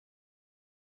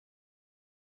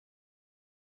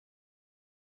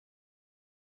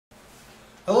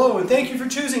Hello, and thank you for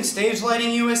choosing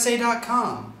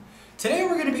StageLightingUSA.com. Today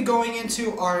we're going to be going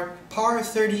into our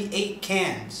Par38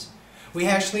 cans. We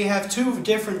actually have two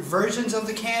different versions of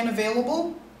the can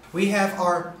available. We have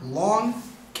our long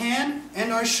can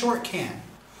and our short can.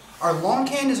 Our long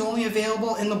can is only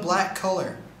available in the black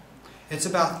color. It's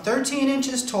about 13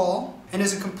 inches tall and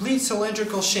is a complete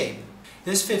cylindrical shape.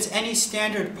 This fits any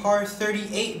standard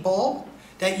Par38 bulb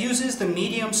that uses the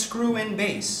medium screw-in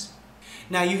base.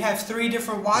 Now you have three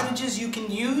different wattages you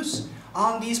can use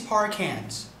on these Par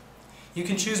cans. You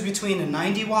can choose between a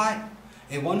 90 watt,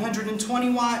 a 120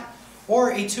 watt,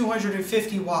 or a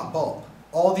 250 watt bulb.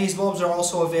 All these bulbs are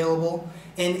also available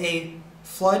in a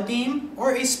flood beam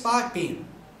or a spot beam.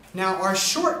 Now our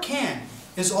short can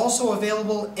is also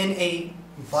available in a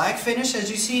black finish as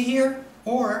you see here,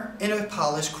 or in a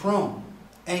polished chrome,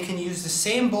 and can use the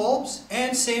same bulbs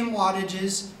and same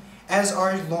wattages as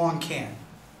our long can.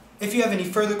 If you have any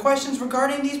further questions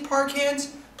regarding these Par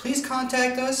cans, please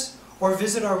contact us or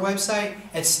visit our website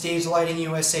at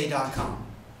StageLightingUSA.com.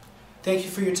 Thank you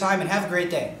for your time and have a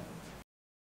great day.